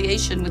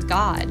reconciliation with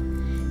God.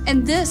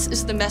 And this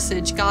is the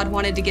message God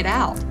wanted to get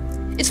out.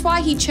 It's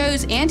why he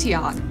chose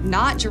Antioch,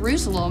 not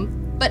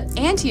Jerusalem, but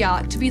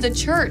Antioch to be the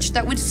church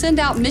that would send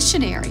out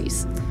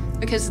missionaries,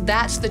 because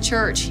that's the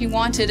church he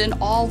wanted in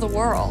all the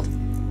world.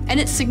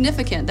 And it's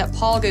significant that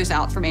Paul goes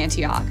out from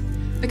Antioch,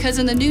 because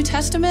in the New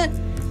Testament,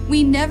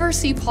 we never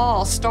see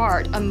Paul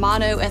start a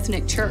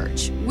mono-ethnic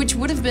church, which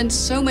would have been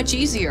so much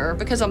easier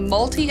because a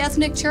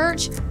multi-ethnic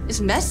church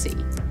is messy.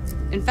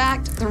 In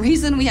fact, the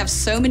reason we have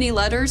so many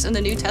letters in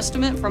the New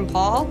Testament from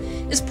Paul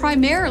is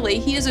primarily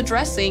he is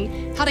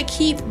addressing how to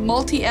keep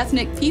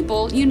multi-ethnic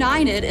people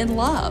united in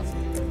love,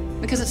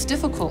 because it's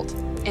difficult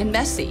and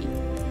messy.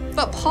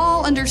 But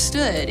Paul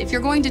understood if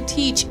you're going to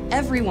teach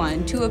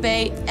everyone to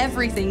obey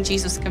everything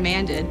Jesus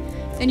commanded,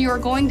 then you are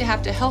going to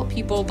have to help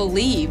people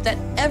believe that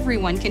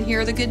everyone can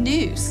hear the good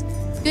news.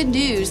 Good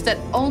news that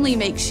only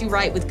makes you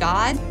right with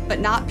God, but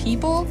not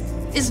people,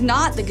 is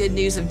not the good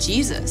news of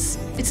Jesus.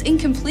 It's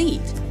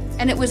incomplete.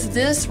 And it was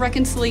this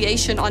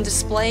reconciliation on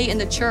display in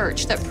the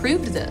church that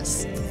proved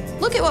this.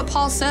 Look at what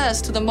Paul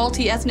says to the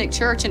multi-ethnic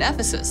church in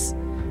Ephesus.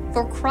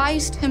 For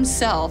Christ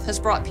himself has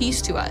brought peace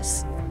to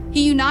us.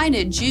 He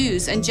united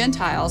Jews and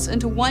Gentiles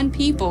into one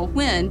people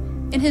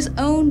when, in his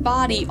own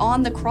body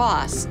on the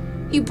cross,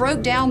 he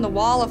broke down the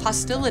wall of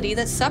hostility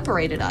that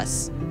separated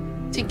us.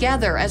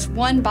 Together as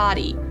one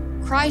body,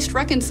 Christ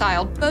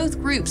reconciled both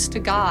groups to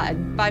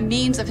God by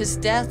means of his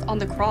death on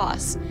the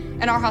cross,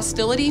 and our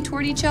hostility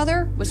toward each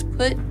other was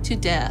put to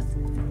death.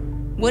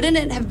 Wouldn't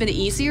it have been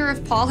easier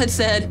if Paul had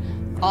said,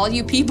 all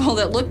you people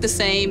that look the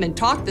same and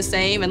talk the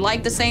same and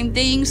like the same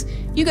things,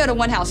 you go to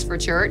one house for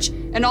church,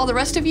 and all the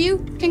rest of you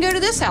can go to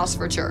this house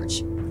for church?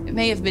 It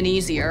may have been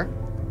easier,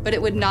 but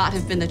it would not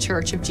have been the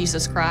church of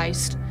Jesus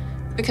Christ,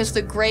 because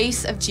the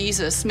grace of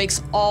Jesus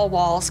makes all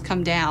walls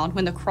come down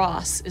when the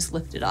cross is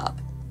lifted up.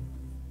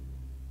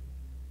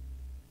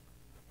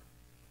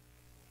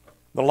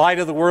 The light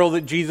of the world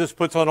that Jesus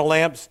puts on a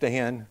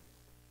lampstand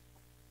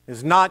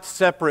is not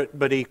separate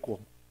but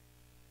equal.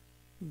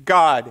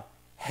 God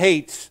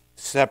hates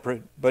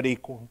separate but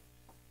equal.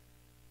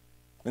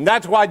 And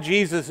that's why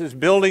Jesus is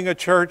building a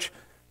church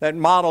that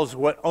models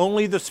what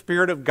only the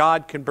Spirit of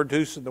God can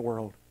produce in the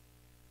world.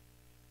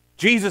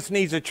 Jesus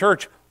needs a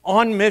church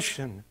on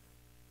mission.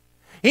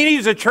 He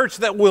needs a church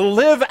that will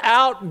live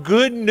out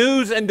good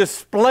news and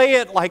display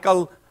it like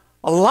a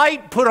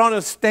light put on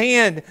a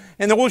stand,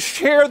 and that will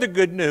share the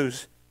good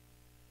news.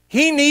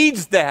 He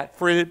needs that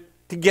for it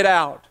to get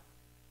out.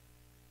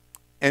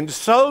 And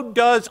so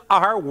does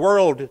our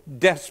world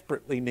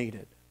desperately need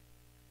it.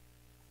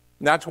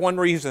 And that's one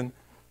reason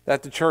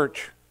that the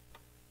church,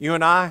 you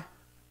and I,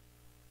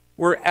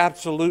 we're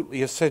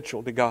absolutely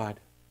essential to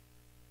God.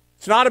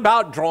 It's not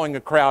about drawing a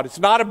crowd. It's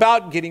not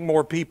about getting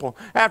more people.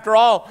 After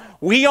all,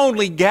 we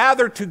only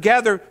gather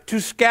together to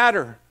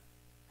scatter.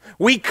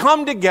 We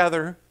come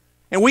together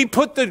and we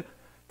put the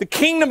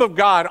kingdom of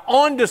God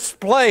on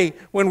display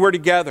when we're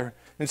together.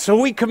 And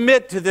so we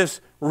commit to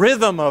this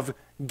rhythm of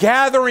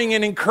gathering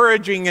and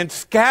encouraging and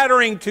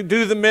scattering to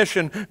do the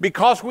mission,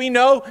 because we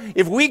know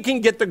if we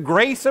can get the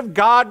grace of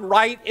God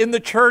right in the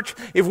church,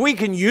 if we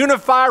can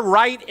unify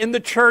right in the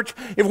church,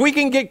 if we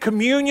can get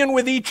communion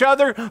with each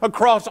other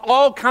across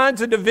all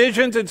kinds of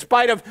divisions in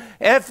spite of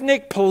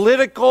ethnic,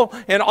 political,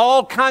 and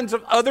all kinds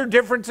of other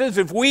differences,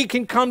 if we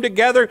can come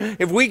together,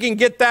 if we can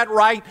get that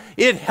right,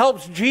 it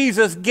helps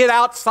Jesus get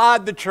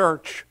outside the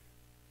church.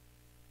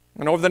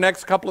 And over the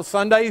next couple of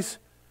Sundays,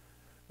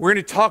 we're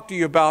going to talk to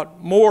you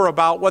more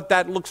about what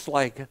that looks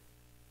like.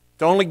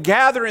 To only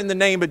gather in the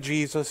name of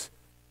Jesus,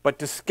 but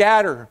to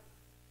scatter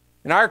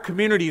in our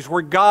communities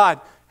where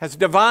God has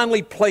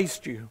divinely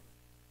placed you.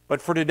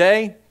 But for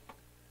today,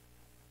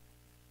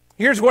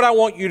 here's what I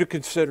want you to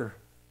consider.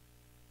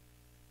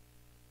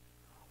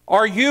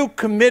 Are you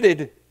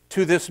committed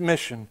to this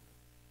mission?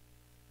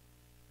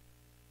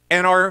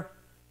 And are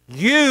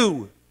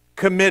you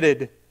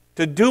committed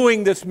to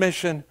doing this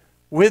mission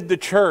with the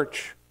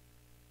church?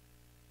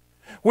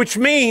 Which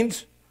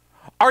means,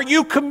 are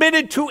you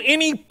committed to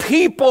any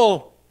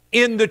people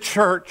in the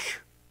church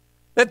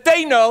that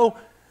they know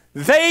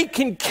they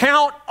can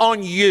count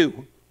on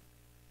you?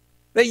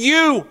 That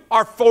you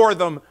are for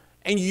them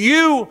and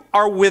you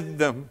are with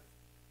them.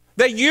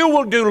 That you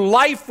will do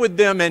life with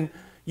them and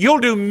you'll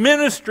do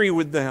ministry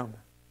with them.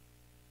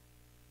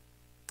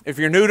 If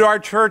you're new to our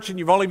church and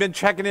you've only been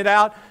checking it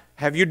out,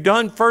 have you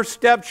done first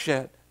steps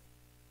yet?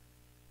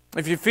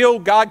 If you feel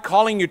God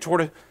calling you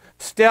toward a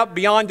step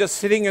beyond just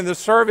sitting in the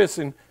service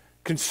and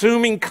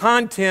consuming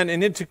content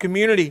and into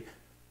community,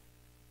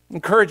 I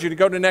encourage you to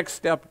go to the next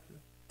step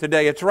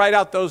today. It's right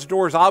out those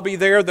doors. I'll be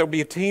there. There'll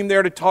be a team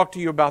there to talk to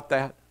you about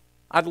that.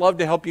 I'd love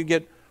to help you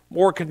get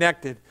more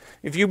connected.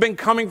 If you've been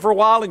coming for a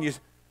while and you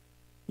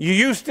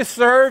used to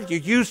serve, you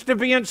used to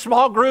be in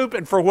small group,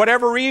 and for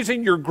whatever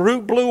reason your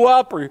group blew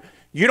up or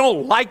you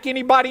don't like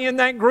anybody in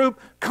that group,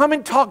 come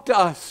and talk to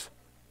us.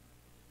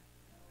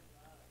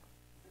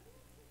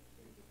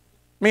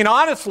 I mean,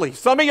 honestly,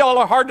 some of y'all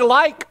are hard to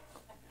like.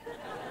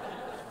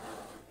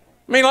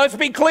 I mean, let's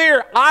be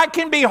clear. I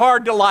can be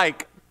hard to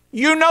like.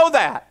 You know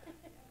that.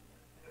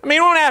 I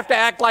mean, we don't have to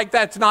act like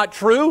that's not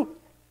true.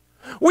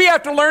 We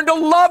have to learn to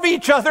love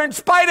each other in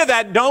spite of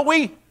that, don't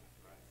we?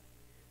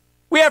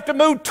 We have to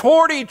move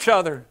toward each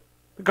other,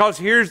 because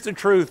here's the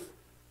truth.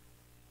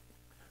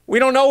 We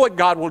don't know what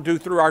God will do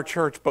through our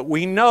church, but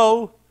we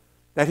know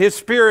that His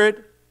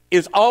Spirit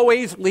is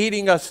always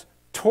leading us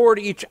toward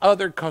each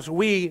other because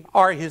we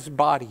are His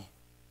body.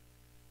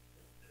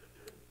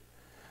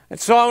 And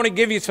so I want to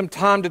give you some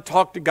time to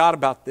talk to God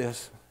about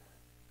this.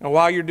 And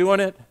while you're doing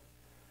it,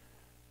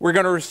 we're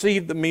going to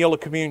receive the meal of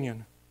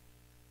communion.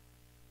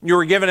 You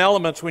were given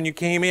elements when you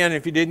came in.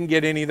 If you didn't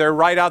get any, they're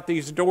right out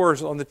these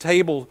doors on the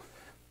table.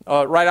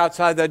 Right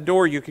outside that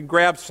door, you can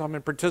grab some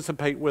and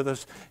participate with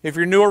us. If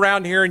you're new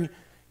around here and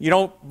you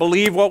don't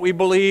believe what we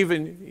believe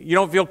and you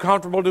don't feel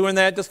comfortable doing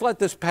that, just let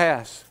this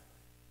pass.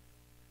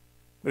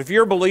 But if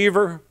you're a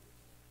believer,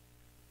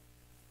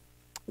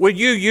 would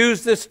you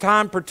use this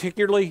time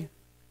particularly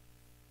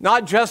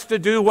not just to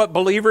do what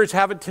believers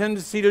have a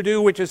tendency to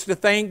do, which is to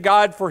thank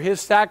God for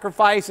His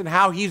sacrifice and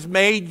how He's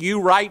made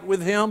you right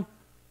with Him?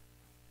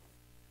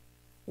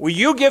 Will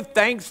you give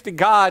thanks to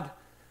God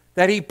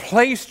that He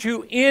placed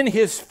you in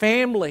His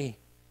family?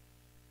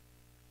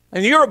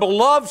 And you're a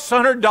beloved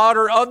son or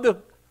daughter of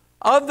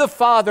the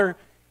Father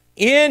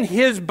in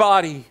His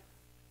body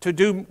to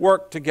do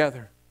work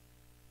together.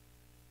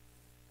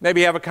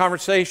 Maybe have a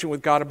conversation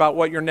with God about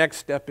what your next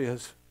step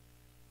is.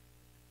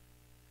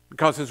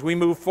 Because as we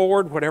move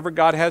forward, whatever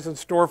God has in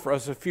store for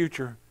us in the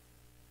future,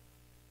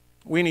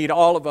 we need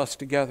all of us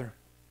together.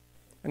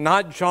 And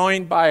not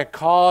joined by a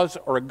cause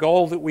or a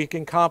goal that we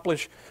can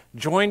accomplish,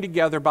 joined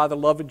together by the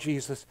love of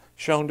Jesus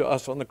shown to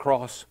us on the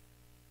cross.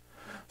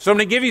 So I'm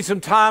going to give you some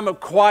time of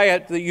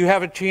quiet that you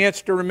have a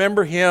chance to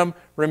remember Him,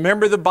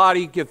 remember the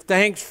body, give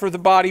thanks for the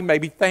body,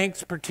 maybe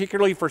thanks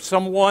particularly for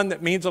someone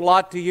that means a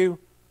lot to you.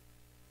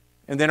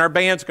 And then our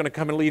band's going to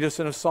come and lead us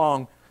in a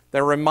song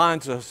that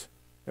reminds us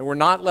that we're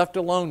not left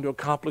alone to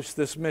accomplish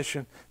this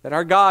mission, that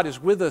our God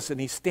is with us and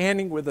He's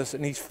standing with us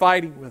and He's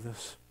fighting with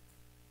us.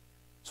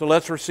 So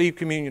let's receive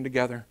communion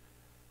together,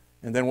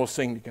 and then we'll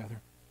sing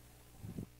together.